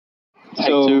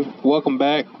So, welcome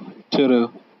back to the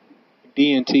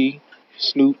D&T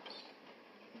Snoop,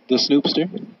 the Snoopster.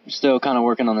 Still kind of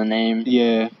working on the name.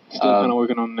 Yeah, still kind of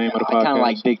working on the name of the podcast. I kind of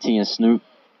like Big T and Snoop.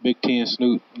 Big T and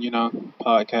Snoop,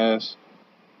 podcast.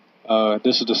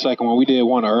 This is the second one. We did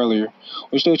one earlier.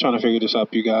 We're still trying to figure this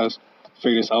out, you guys.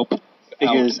 Figure this out.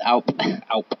 Out.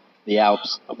 The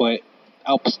Alps. But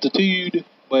altitude.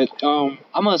 But I'm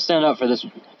gonna stand up for this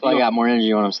one. I feel like I got more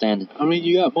energy when I'm standing. I mean,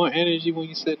 you got more energy when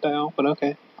you sit down, but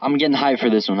okay. I'm getting hyped for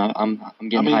this one. I'm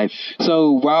getting hyped.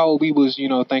 So while we was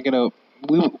thinking of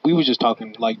we was just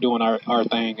talking, like doing our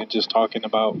thing and just talking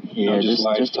about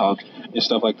just talk and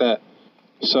stuff like that.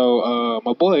 So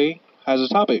my boy has a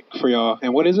topic for y'all,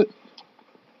 and what is it?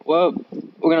 Well,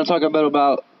 we're gonna talk a bit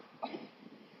about.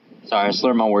 Sorry, I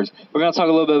slurred my words. We're gonna talk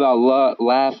a little bit about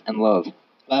laugh and love.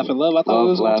 Laugh and love. I thought we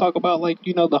was gonna talk about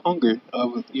the hunger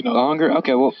of The hunger.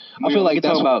 Okay, well, I feel like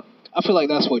that's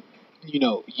what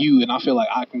you and I feel like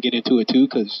I can get into it too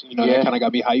because that kind of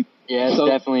got me hyped. Yeah, it's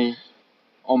definitely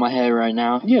on my head right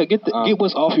now. Yeah, get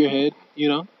what's off your head.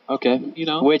 Okay.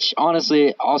 Which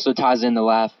honestly also ties into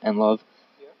laugh and love.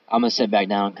 Yeah. I'm gonna sit back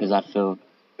down because I feel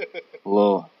a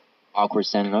little awkward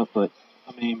standing up, but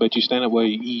but you stand up while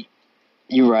you eat.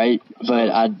 You're right,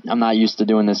 but I'm not used to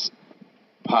doing this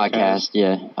podcast.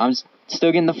 Yeah, I'm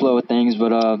still getting the flow of things, but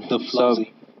so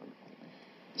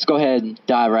let's go ahead and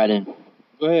dive right in.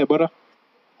 Go ahead, brother.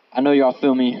 I know y'all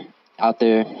feel me out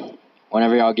there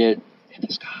whenever y'all get in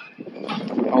the sky.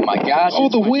 Oh my gosh! Oh,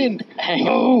 the wind!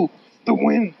 Oh, the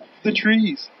wind! The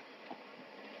trees!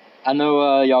 I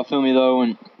know y'all feel me though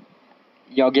when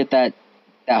y'all get that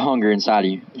hunger inside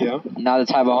of you. Yeah. Not the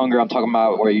type of hunger I'm talking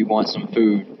about where you want some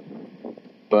food,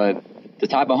 but the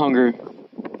type of hunger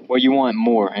where you want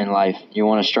more in life. You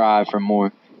want to strive for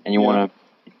more, and you want to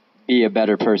be a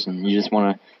better person. You just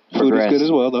want to progress. Food is good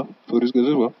as well, though. Food is good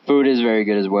as well. Food is very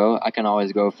good as well. I can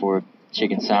always go for a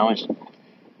chicken sandwich.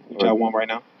 Which I want right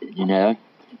now. Yeah.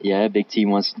 Big T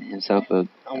wants himself a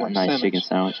nice chicken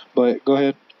sandwich. But go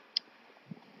ahead.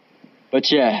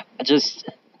 But yeah, just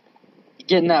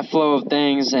getting that flow of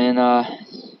things, and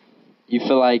you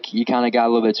feel like you kind of got a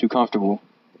little bit too comfortable,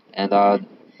 and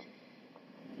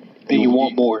you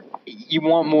want more. You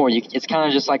want more. It's kind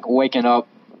of just like waking up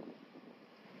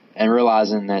and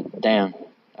realizing that, damn,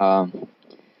 I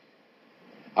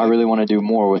really want to do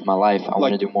more with my life. I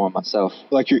want to do more of myself.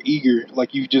 Like you're eager.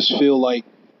 Like you just feel like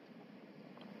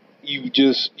you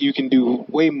can do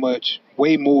way more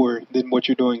than what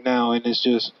you're doing now, and it's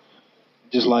just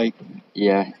like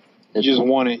you just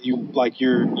want it.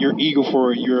 You're eager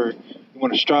for it. You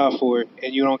want to strive for it,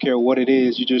 and you don't care what it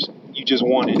is. You just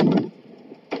want it.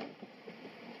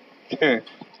 Yeah.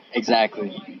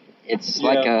 Exactly. It's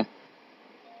like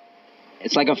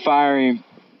a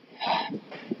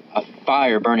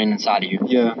fire burning inside of you.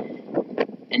 Yeah.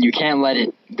 And you can't let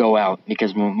it go out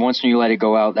because once you let it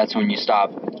go out, that's when you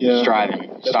stop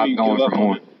striving, stop going for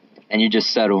more, and you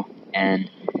just settle. And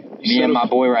me and my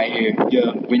boy right here,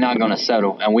 we're not gonna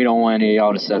settle, and we don't want any of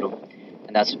y'all to settle.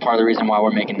 And that's part of the reason why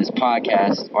we're making this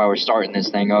podcast, why we're starting this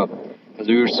thing up,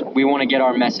 because we want to get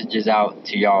our messages out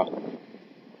to y'all.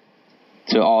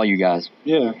 To all you guys.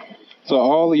 Yeah. So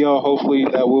all of y'all, hopefully,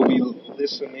 that will be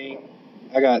listening.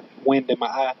 I got wind in my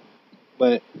eye.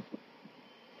 But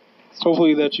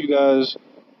hopefully that you guys,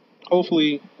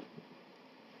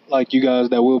 like you guys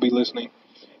that will be listening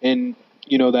and,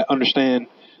 that understand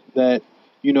that,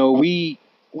 we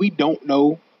don't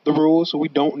know the rules. We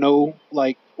don't know,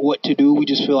 like, what to do. We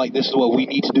just feel like this is what we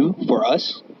need to do for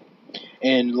us.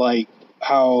 And, like,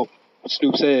 how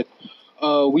Snoop said,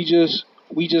 we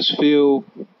just feel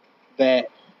that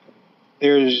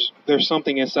there's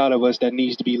something inside of us that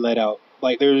needs to be let out.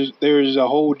 Like there's a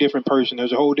whole different person.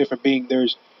 There's a whole different being.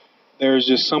 There's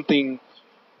just something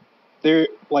there.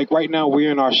 Like right now we're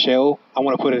in our shell. I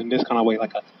want to put it in this kind of way,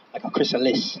 like a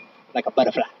chrysalis, like a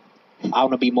butterfly. I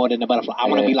want to be more than a butterfly. I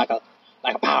want to be like a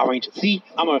Power Ranger. See,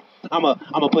 I'm a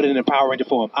put it in a Power Ranger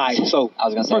form. All right. So I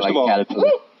was gonna say like a caterpillar.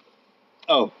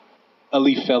 Oh, a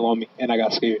leaf fell on me and I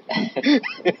got scared.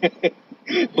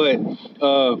 But,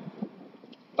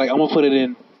 like, I'm going to put it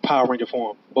in Power Ranger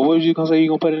form. But what was you going to say you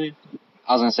going to put it in?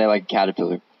 I was going to say, like, a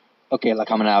caterpillar. Okay, like...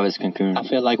 Coming out of its cocoon. I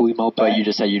feel like we more bad. But you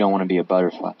just said you don't want to be a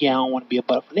butterfly. Yeah, I don't want to be a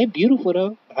butterfly. They're beautiful,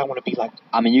 though. But I want to be like...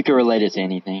 I mean, you can relate it to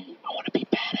anything. I want to be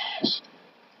badass.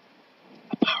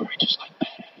 A Power Ranger's like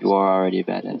badass. You are already a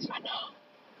badass. I know.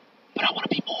 But I want to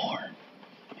be more. I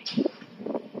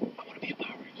want to be a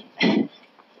Power Ranger.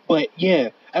 But,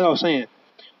 yeah, as I was saying...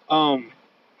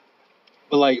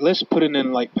 But, like, let's put it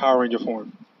in, like, Power Ranger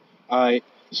form. All right,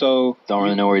 so... Don't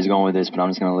really know where he's going with this, but I'm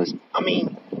just going to listen. I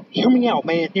mean, Hear me out,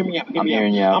 man. Hear me out. I'm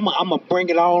hearing you out. I'm gonna bring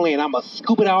it all in. I'm gonna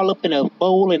scoop it all up in a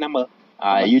bowl, and I'm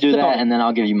gonna. You do that, and then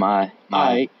I'll give you my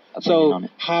opinion on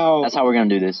it. That's how we're gonna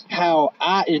do this. How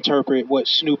I interpret what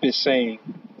Snoop is saying.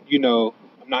 You know,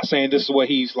 I'm not saying this is what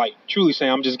he's like truly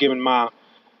saying. I'm just giving my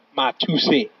 2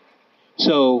 cents.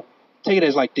 So take it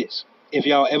as like this. If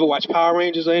y'all ever watch Power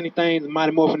Rangers or anything, the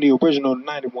Mighty Morphin, the original, the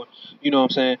 91, you know what I'm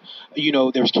saying? You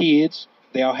know, there's kids.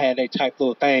 They all had that type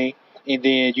little thing. And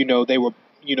then, you know, they were,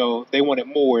 you know, they wanted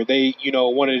more. They, you know,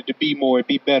 wanted it to be more and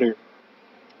be better.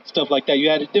 Stuff like that. You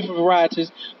had the different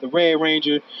varieties. The Red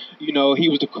Ranger, you know, he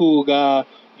was the cool guy,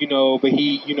 you know, but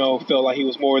he, you know, felt like he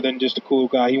was more than just a cool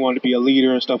guy. He wanted to be a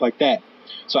leader and stuff like that.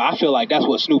 So I feel like that's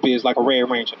what Snoop is, like a Red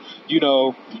Ranger, you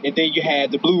know. And then you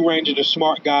had the Blue Ranger, the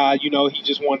smart guy, you know, he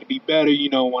just wanted to be better, you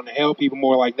know, wanted to help people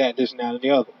more like that, this and that and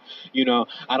the other. You know,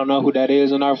 I don't know who that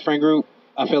is in our friend group.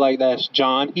 I feel like that's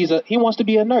John. He wants to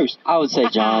be a nurse. I would say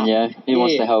John, yeah. He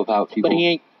wants to help out people. But he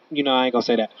ain't, you know, I ain't gonna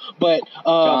say that. But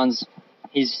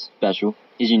he's special.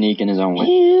 He's unique in his own way.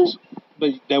 He is.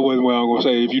 But that wasn't what I was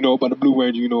gonna say. If you know about the Blue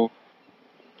Ranger, you know.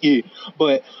 Yeah.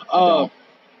 But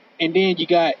and then you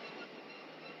got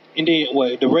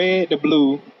the red, the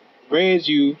blue, red's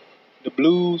you, the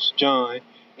blue's John,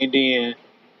 and then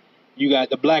you got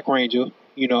the Black Ranger.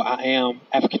 You know, I am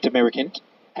African American.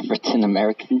 African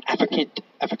American.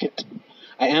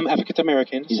 I am African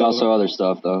American. He's also other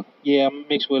stuff though. Yeah, I'm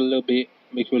mixed with a little bit.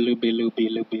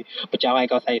 But y'all ain't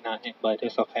gonna say nothing. But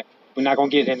it's okay. We're not gonna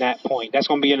get in that point. That's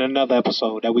gonna be in another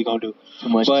episode that we're gonna do.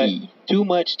 Too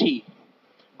much tea.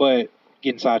 But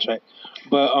getting sidetracked.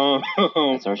 But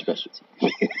that's our specialty.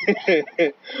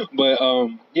 But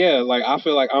yeah, like I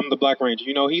feel like I'm the Black Ranger.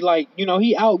 You know,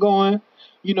 he outgoing.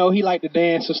 You know, he like to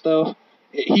dance and stuff.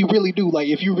 He really do. Like,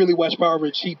 if you really watch Power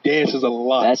Rangers, he dances a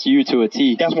lot. That's you to a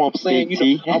T. That's what I'm saying. Big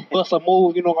you know, I bust a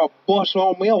move, you know, I bust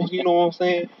something else, you know what I'm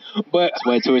saying? But just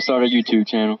wait till we start a YouTube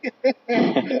channel.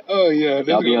 Oh, yeah.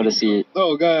 Y'all be able to see it.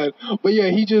 Oh, God. But, yeah,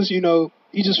 he just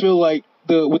feel like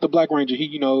with the Black Ranger, he,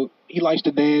 you know, he likes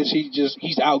to dance.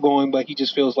 He's outgoing, but he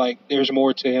just feels like there's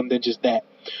more to him than just that.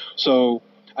 So,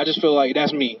 I just feel like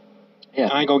that's me. Yeah.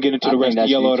 I ain't going to get into the rest of the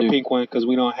yellow or the pink one because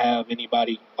we don't have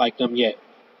anybody like them yet.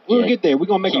 We'll get there. We're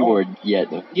going to make our own. Yet,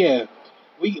 though. Yeah.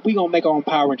 We going to make our own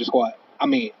Power Ranger squad. I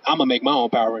mean, I'm going to make my own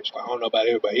Power Ranger squad. I don't know about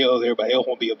everybody else. Everybody else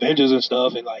want to be Avengers and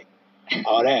stuff and, like,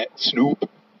 all that. Snoop,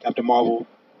 Captain Marvel.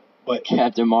 But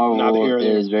Captain Marvel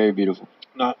is very beautiful.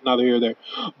 Neither here or there.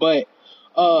 But,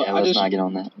 let's not get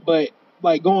on that. But,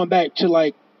 like, going back to,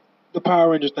 like, the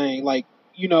Power Rangers thing, like,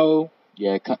 you know.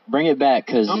 Yeah, bring it back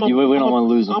because we don't want to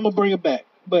lose them. I'm going to bring it back.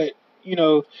 But, you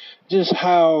know, just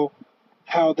how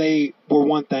they were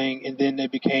one thing and then they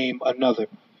became another.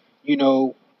 You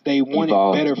know, they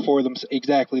wanted better for them.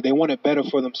 Exactly. They wanted better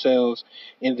for themselves.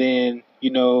 And then,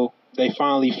 you know, they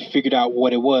finally figured out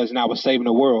what it was, and that was saving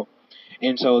the world.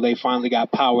 And so they finally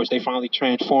got powers. They finally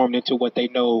transformed into what they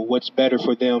know, what's better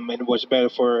for them and what's better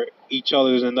for each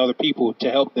other and other people,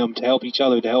 to help them, to help each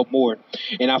other, to help more.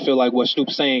 And I feel like what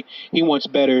Snoop's saying, he wants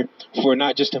better for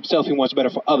not just himself, he wants better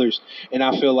for others. And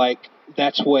I feel like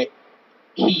that's what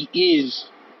he is,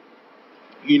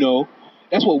 you know.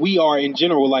 That's what we are in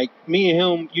general. Like, me and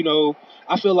him, you know,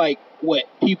 I feel like what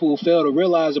people fail to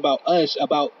realize about us,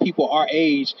 about people our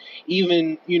age,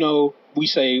 even, you know, we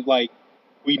say, like,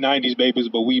 we 90s babies,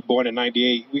 but we born in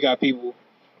 98. We got people,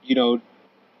 you know,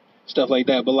 stuff like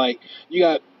that. But, like, you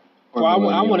got, I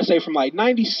want to say from, like,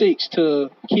 96 to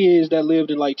kids that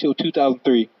lived in, like, till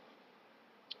 2003.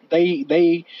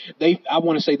 I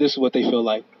want to say this is what they feel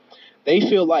like. They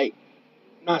feel like,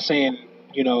 not saying,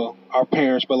 you know, our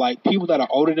parents, but like people that are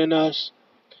older than us,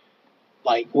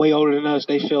 like way older than us,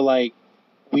 they feel like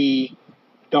we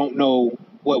don't know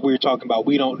what we're talking about.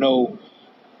 We don't know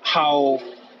how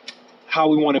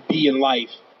we want to be in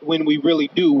life. When we really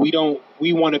do,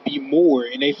 we want to be more,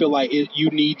 and they feel like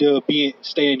you need to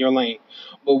stay in your lane.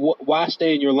 But why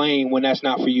stay in your lane when that's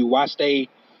not for you? Why stay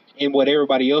in what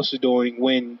everybody else is doing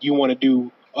when you want to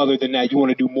do other than that? You want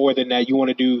to do more than that. You want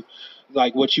to do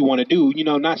like what you want to do, you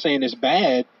know, not saying it's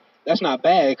bad. That's not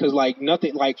bad because, like,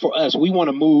 nothing, like, for us, we want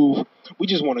to move. We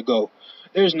just want to go.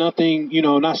 There's nothing, you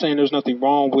know, not saying there's nothing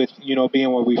wrong with, you know, being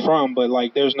where we're from, but,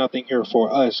 like, there's nothing here for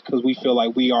us because we feel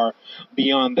like we are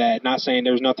beyond that. Not saying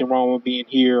there's nothing wrong with being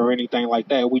here or anything like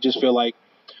that. We just feel like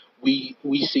we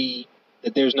see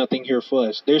that there's nothing here for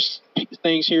us. There's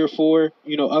things here for,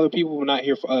 you know, other people, but not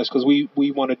here for us because we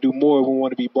want to do more. We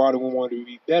want to be broader. We want to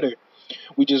be better.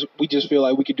 We just feel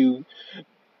like we could do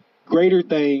greater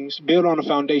things, build on a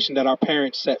foundation that our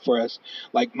parents set for us.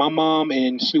 Like my mom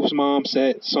and Snoop's mom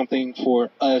set something for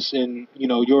us and, you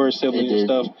know, your siblings and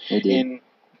stuff. And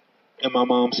and my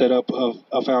mom set up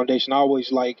a foundation. I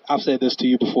always I've said this to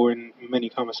you before in many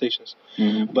conversations,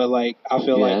 but I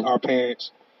feel like our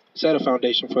parents set a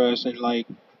foundation for us, and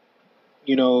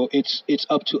it's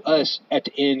up to us at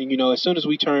the end. As soon as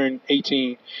we turn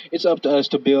 18, it's up to us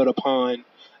to build upon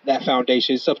that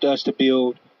foundation. It's up to us to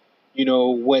build,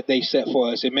 what they set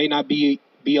for us. It may not be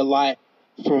a lot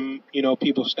from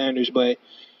people's standards, but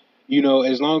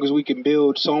as long as we can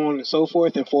build so on and so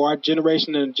forth, and for our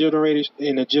generation and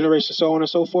the generation so on and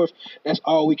so forth, that's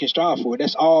all we can strive for.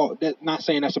 That's all. That not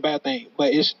saying that's a bad thing,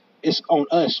 but it's on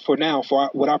us for now.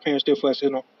 What our parents did for us,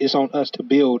 it's on us to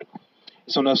build.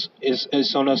 It's on us.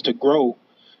 It's on us to grow,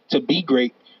 to be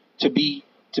great, to be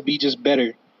just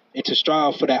better, and to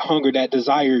strive for that hunger, that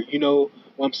desire.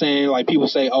 What I'm saying? Like people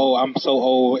say, "Oh, I'm so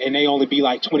old," and they only be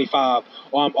 25.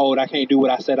 "Oh, I'm old. I can't do what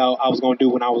I said I was going to do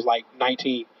when I was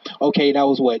 19." Okay, that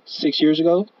was what, 6 years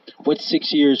ago? What's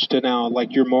 6 years to now?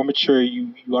 You're more mature.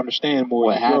 You understand more.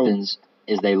 What happens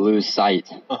is they lose sight.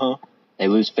 They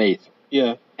lose faith.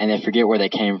 Yeah. And they forget where they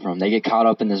came from. They get caught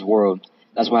up in this world.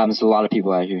 That's what happens to a lot of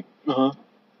people out here.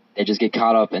 They just get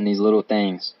caught up in these little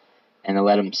things, and they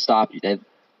let them stop you.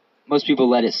 Most people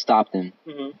let it stop them.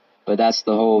 But that's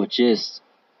the whole gist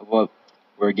of what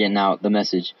we're getting out, the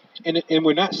message. And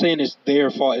we're not saying it's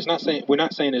their fault. We're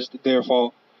not saying it's their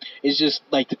fault. It's just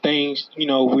the things,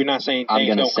 we're not saying things I'm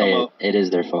going to say up. It is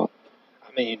their fault.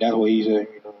 I mean, that's what he said.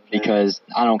 Because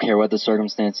I don't care what the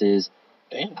circumstance is.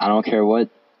 Damn. I don't care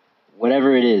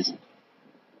whatever it is. You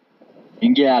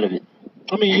can get out of it.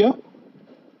 I mean, yeah.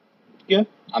 Yeah.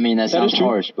 I mean, that sounds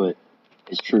harsh, but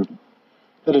it's true.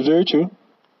 That is very true.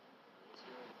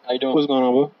 How you doing? What's going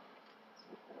on, bro?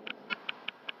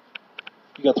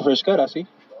 You got the fresh cut, I see.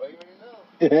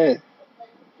 Yeah.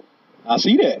 I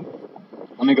see that.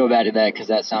 Let me go back to that because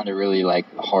that sounded really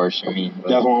harsh and mean.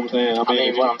 That's what I'm saying. I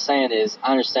mean, what I'm saying is,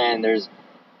 I understand there's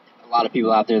a lot of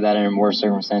people out there that are in worse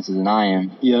circumstances than I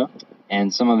am. Yeah.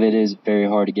 And some of it is very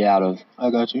hard to get out of.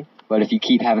 I got you. But if you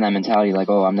keep having that mentality,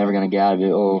 oh, I'm never going to get out of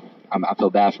it, oh, I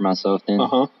feel bad for myself, then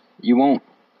you won't.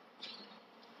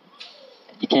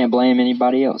 You can't blame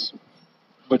anybody else.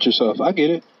 But yourself. I get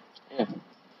it. Yeah.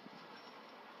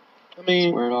 I mean,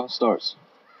 that's where it all starts.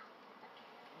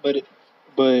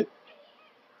 But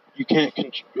you can't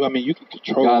control. I mean, you can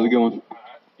control. Gotta be going.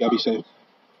 Y'all be safe.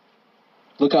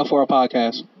 Look out for our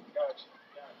podcast.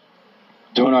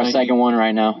 Doing our second one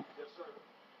right now.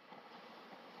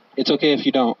 It's okay if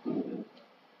you don't.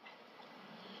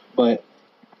 But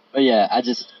yeah,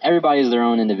 everybody's their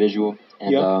own individual,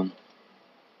 and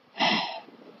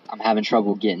I'm having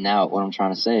trouble getting out what I'm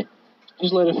trying to say.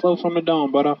 Just let it flow from the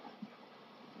dome, brother.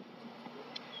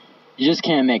 You just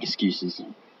can't make excuses.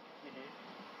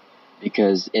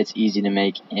 Because it's easy to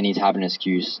make any type of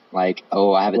excuse.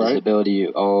 Oh, I have a disability.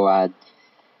 Oh, I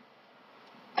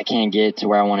can't get to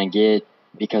where I want to get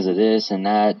because of this and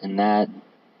that and that.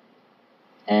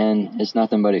 And it's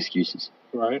nothing but excuses.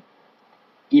 Right.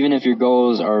 Even if your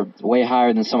goals are way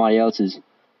higher than somebody else's,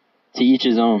 to each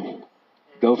his own.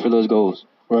 Go for those goals.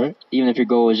 Right. Even if your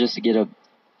goal is just to get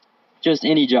just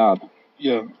any job.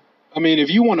 Yeah. I mean, if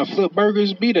you want to flip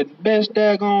burgers, be the best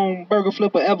daggone burger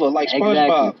flipper ever, like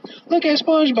SpongeBob. Exactly. Look at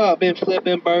SpongeBob, been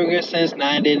flipping burgers since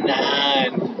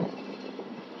 '99.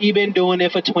 He been doing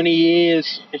it for 20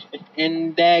 years,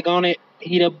 and daggone it,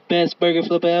 he the best burger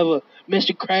flipper ever.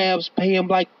 Mr. Krabs pay him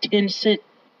 10 cents.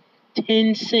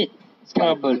 10 cents. It's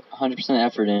got to put 100%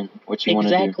 effort in what you want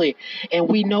to do. Exactly. And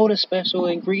we know the special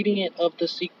ingredient of the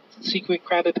secret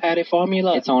Krabby Patty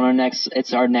formula. It's our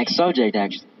next subject,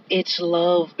 actually. It's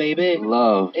love, baby.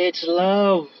 Love. It's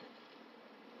love.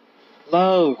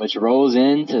 Love. Which rolls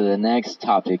into the next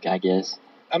topic, I guess.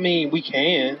 I mean, we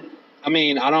can. I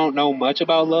mean, I don't know much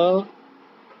about love.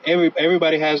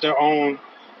 Everybody has their own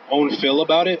feel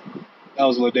about it. That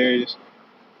was Ladarius.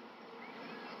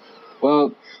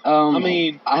 Well, I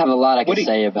mean, I have a lot I can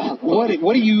say about love.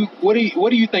 What do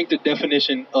you think the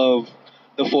definition of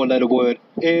the four-letter word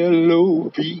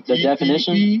L-O-V-E? The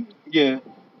definition? Yeah.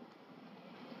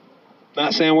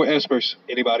 Not saying we're experts,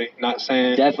 anybody. Not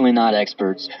saying... Definitely not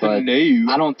experts, but no.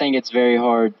 I don't think it's very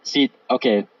hard. See,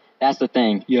 okay, that's the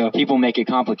thing. Yeah. People make it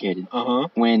complicated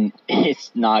when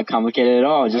it's not complicated at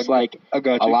all. Just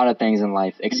a lot of things in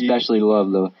life, especially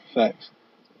love, though. Facts.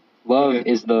 Love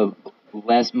is the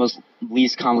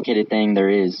least complicated thing there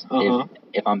is,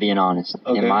 if I'm being honest,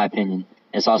 in my opinion.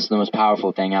 It's also the most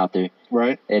powerful thing out there.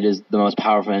 Right. It is the most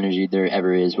powerful energy there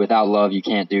ever is. Without love, you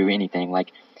can't do anything.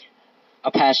 A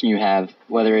passion you have,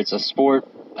 whether it's a sport,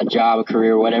 a job, a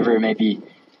career, whatever it may be,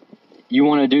 you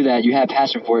want to do that. You have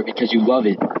passion for it because you love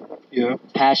it. Yeah.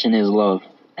 Passion is love,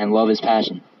 and love is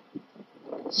passion.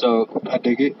 So I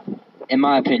dig it. in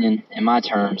my opinion, in my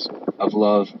terms of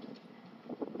love,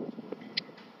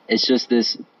 it's just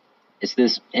this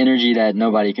energy that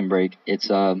nobody can break. It's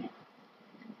something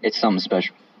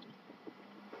special.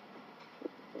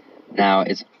 Now,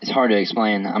 it's hard to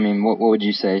explain. I mean, what would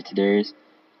you say to Darius?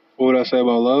 What would I say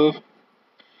about love?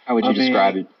 How would you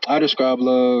describe it? I describe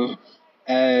love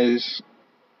as,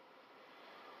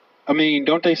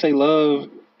 don't they say love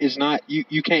is not,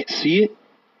 you can't see it?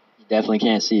 You definitely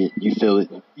can't see it. You feel it.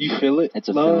 You feel it. It's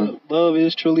a feeling. Love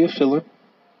is truly a feeling.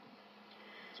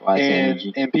 That's why it's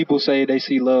energy. And people say they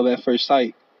see love at first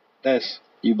sight.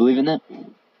 You believe in that?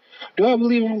 Do I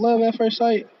believe in love at first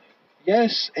sight?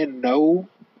 Yes and no.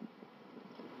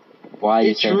 Why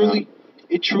you say no?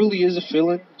 It truly is a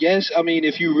feeling. Yes,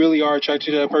 if you really are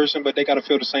attracted to that person, but they gotta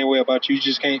feel the same way about you. You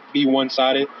just can't be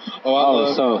one-sided.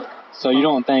 So you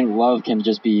don't think love can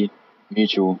just be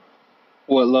mutual?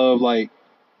 What love, like?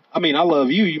 I love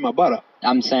you. You my butter.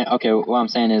 I'm saying, okay. What I'm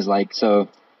saying is, like, so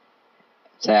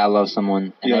say I love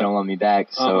someone and they don't love me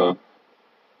back. So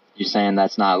you're saying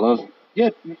that's not love? Yeah,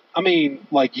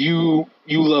 like you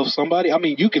love somebody.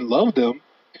 You can love them,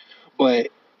 but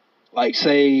like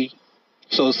say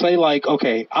like,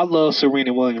 okay, I love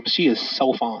Serena Williams. She is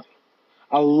so fine.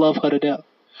 I love her to death,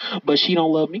 but she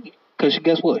don't love me because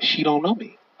guess what? She don't know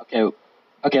me.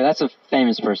 Okay, that's a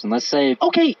famous person. Let's say.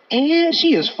 Okay, and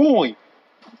she is fine.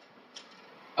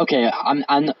 Okay, I'm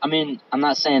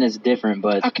not saying it's different,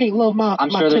 but I can't love I'm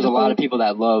sure there's a lot of people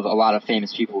that love a lot of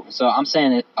famous people. So I'm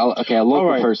saying a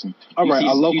local person.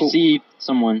 You see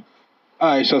someone.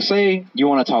 All right, so say you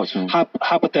want to talk to him.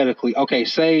 Hypothetically, okay,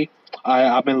 say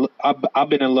I've been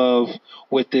in love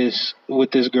with this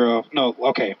girl. No,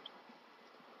 okay.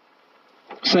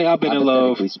 Say I've been in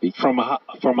love from a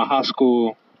high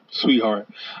school sweetheart.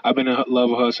 I've been in love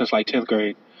with her since like 10th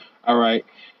grade. All right.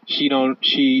 Does she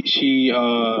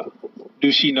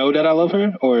know that I love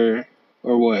her or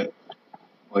what?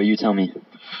 Well, you tell me.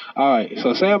 All right.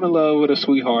 So say I'm in love with a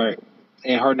sweetheart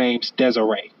and her name's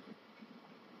Desiree.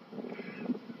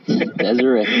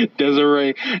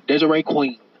 Desiree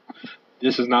Queen.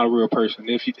 This is not a real person.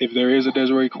 If there is a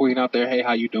Desiree Queen out there, hey,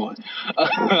 how you doing?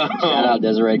 Shout out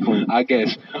Desiree Queen. I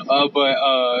guess.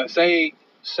 But say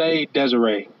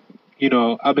Desiree.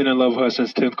 I've been in love with her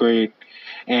since 10th grade,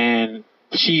 and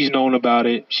she's known about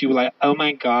it. She was like, "Oh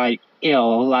my God,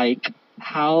 ill! Like,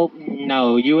 how?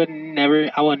 No,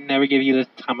 I would never give you this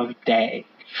time of day.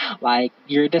 Like,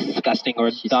 you're disgusting." Or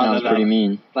she sounds pretty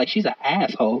mean. Like she's an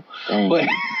asshole. Dang.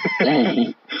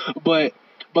 Dang. But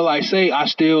like, say I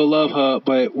still love her,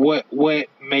 but what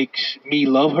makes me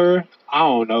love her? I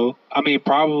don't know.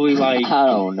 Probably like I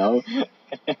don't know.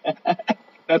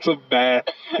 That's a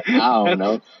bad. I don't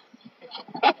know.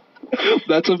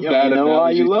 That's a bad. You know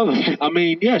why you love her?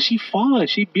 Yeah, she's fun.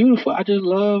 She's beautiful. I just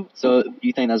love. So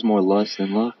you think that's more lust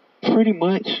than love? Pretty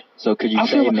much. So could you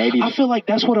say maybe? I feel like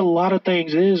that's what a lot of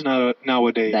things is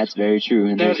nowadays. That's very true.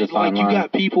 And there's a fine line. You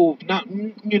got people not,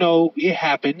 it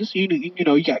happens.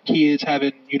 You got kids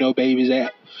having, babies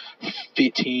at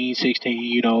 15,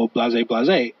 16, blase,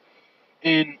 blase.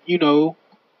 And,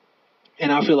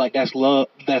 and I feel like that's love.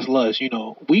 That's lust.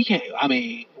 We can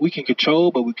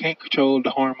control, but we can't control the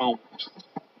hormones.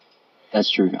 That's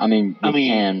true. We can.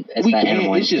 It's that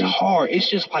animal instinct. It's just hard. It's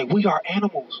just like we are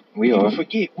animals. People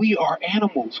forget we are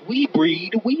animals. We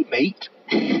breed. We mate.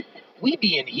 We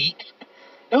be in heat.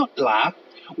 Don't lie.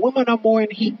 Women are more in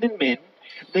heat than men.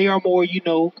 They are more,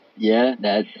 Yeah,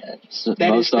 that is a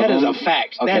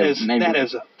fact. Okay, that is maybe a I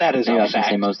shouldn't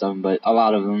say most of them, but a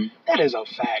lot of them. That is a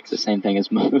fact. It's the same thing as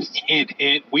most.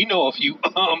 And we know a few.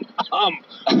 I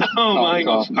ain't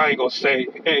gonna say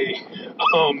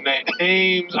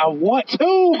names. I want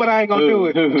to, but I ain't gonna do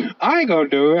it. I ain't gonna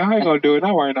do it.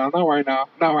 Not right now.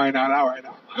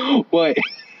 But.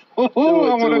 I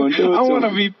want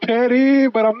to be petty,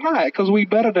 but I'm not, because we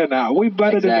better than that. We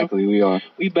better exactly, we are.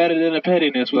 We better than the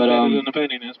pettiness.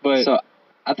 But so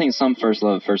I think some first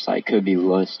love at first sight could be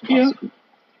lust. Possibly. Yeah,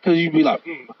 because you'd be like,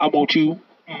 I want you,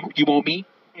 you want me.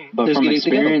 But from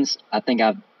experience, I think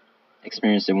I've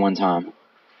experienced it one time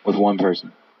with one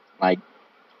person. Like,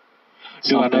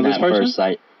 do I know this person? First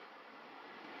sight.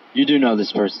 You do know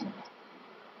this person.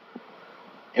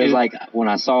 It was like when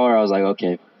I saw her, I was like,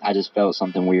 okay. I just felt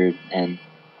something weird, and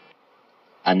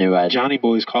I knew Johnny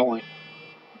Boy's calling.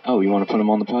 Oh, you want to put him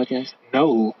on the podcast?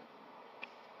 No.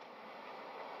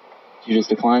 Did you just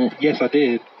decline it? Yes, I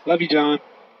did. Love you, John.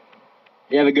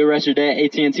 You have a good rest of your day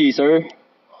at AT&T, sir.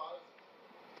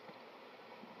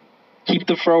 Keep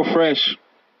the fro fresh.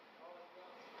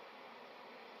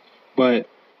 But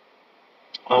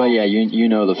yeah, you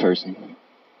know the person.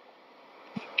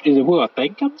 Is it who I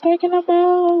think I'm thinking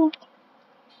about?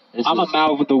 I'm a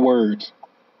mouth with the words.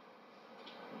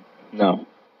 No.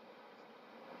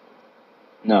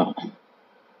 No.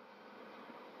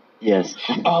 Yes.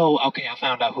 Oh, okay. I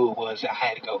found out who it was. I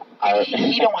had to go.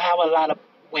 He don't have a lot of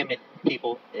women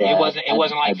people. Yeah, it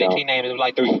wasn't like 15 names. It was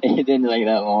like 3. It didn't take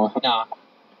that long. Nah.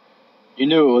 You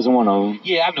knew it was one of them.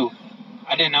 Yeah, I knew.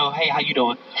 I didn't know. Hey, how you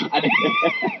doing?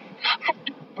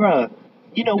 Bruh,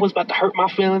 you know what's about to hurt my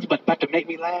feelings, but about to make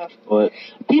me laugh? What?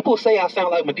 People say I sound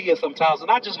like Medea sometimes,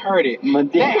 and I just heard it.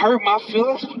 Medea? That hurt my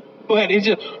feelings, but it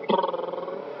just...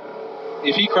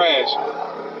 If he crashed...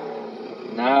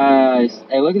 Nice.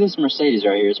 Hey, look at this Mercedes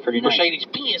right here. It's pretty nice. Mercedes,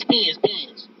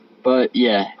 Benz. But,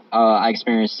 yeah, I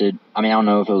experienced it. I mean, I don't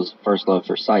know if it was first love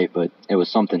first sight, but it was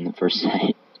something at first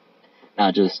sight.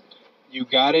 Not just... You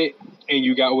got it, and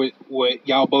you got what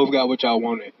y'all both got what y'all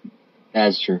wanted.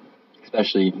 That's true.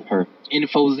 Especially her.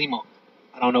 Emphysema.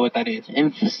 I don't know what that is.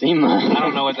 Emphysema? I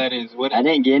don't know what that is. What I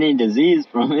didn't get any disease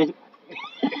from it.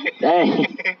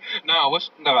 Dang. No,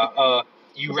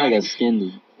 you like a skin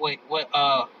disease. Wait, what,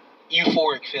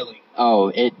 euphoric feeling. Oh,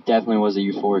 it definitely was a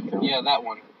euphoric feeling. Yeah, that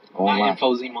one. Not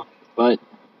emphysema. But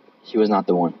she was not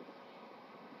the one.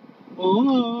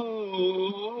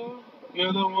 Ooh,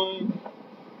 you're the one.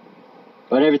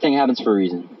 But everything happens for a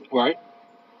reason. Right.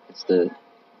 It's the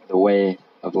way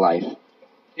of life.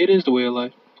 It is the way of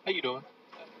life. How you doing?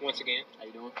 Once again. How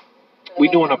you doing? We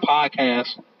doing a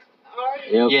podcast.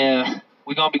 Yep. Yeah.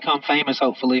 We're going to become famous,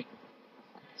 hopefully.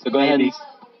 So go ahead.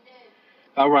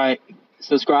 All right.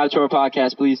 Subscribe to our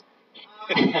podcast, please.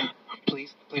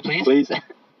 Please.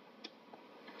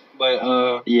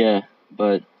 But, yeah,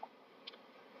 but...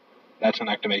 That's an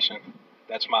activation.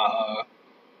 That's my,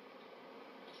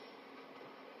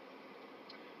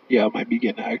 Yeah, I might be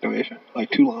getting an activation. Like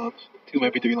 2 lines. 2,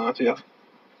 maybe 3 lines, yeah. Was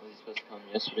he supposed to come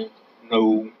yesterday?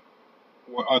 No.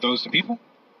 Are those the people?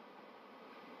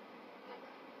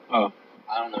 Oh.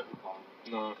 I don't know who called.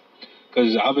 No.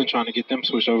 Because I've been trying to get them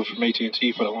switched over from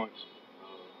AT&T for the longest.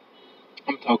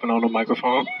 I'm talking on the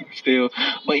microphone still.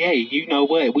 But hey, you know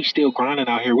what? We still grinding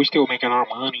out here. We still making our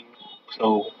money.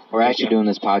 So we're actually doing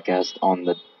this podcast on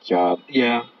the job.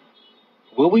 Yeah.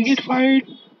 Will we get fired?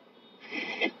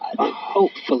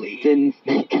 Hopefully. Didn't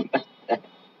think about that.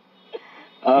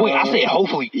 Wait, I said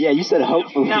hopefully. Yeah, you said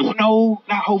hopefully. No,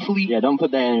 not hopefully. Yeah, don't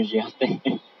put that energy out there.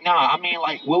 Nah, I mean,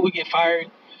 like, will we get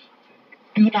fired?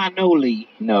 Do not know, Lee.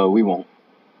 No, we won't.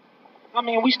 I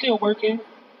mean, we still working.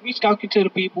 We talking to the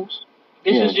peoples.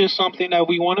 This is just something that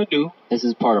we want to do. This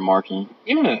is part of marketing.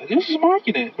 Yeah, this is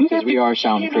marketing. Because we are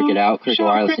shouting Cricket out, Cricket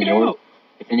Wireless in York.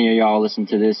 If any of y'all listen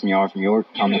to this and y'all are from York,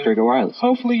 come to Cricket Wireless.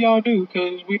 Hopefully y'all do,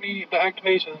 because we need the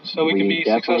activation so we can be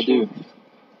successful. Do.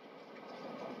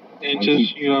 And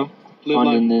just, live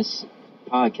funding this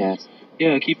podcast.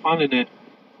 Yeah, keep funding it.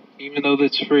 Even though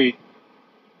it's free.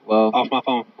 Well, off my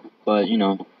phone. But, if we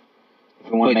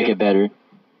want to make it better.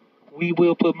 We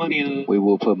will put money in it. We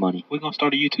will put money. We're going to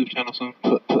start a YouTube channel soon.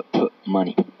 Put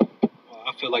money.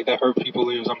 I feel like that hurt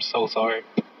people's ears. I'm so sorry.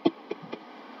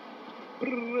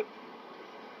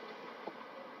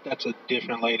 That's a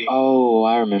different lady. Oh,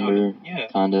 I remember. Yeah.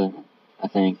 Kinda, I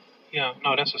think. Yeah,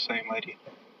 no, that's the same lady.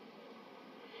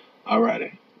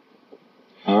 Alrighty.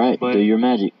 Alright, do your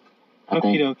magic.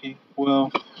 Okie dokie. Well,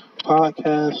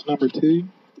 podcast number 2.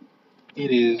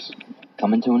 It is...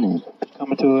 Coming to an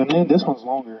end. This one's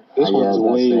longer. This one's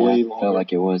way longer. Felt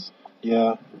like it was.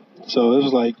 Yeah. So it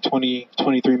was like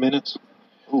 23 minutes.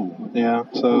 Ooh. Yeah.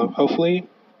 So hopefully,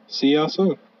 see y'all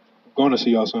soon. Going to see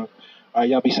y'all soon. All right,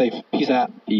 y'all be safe. Peace out.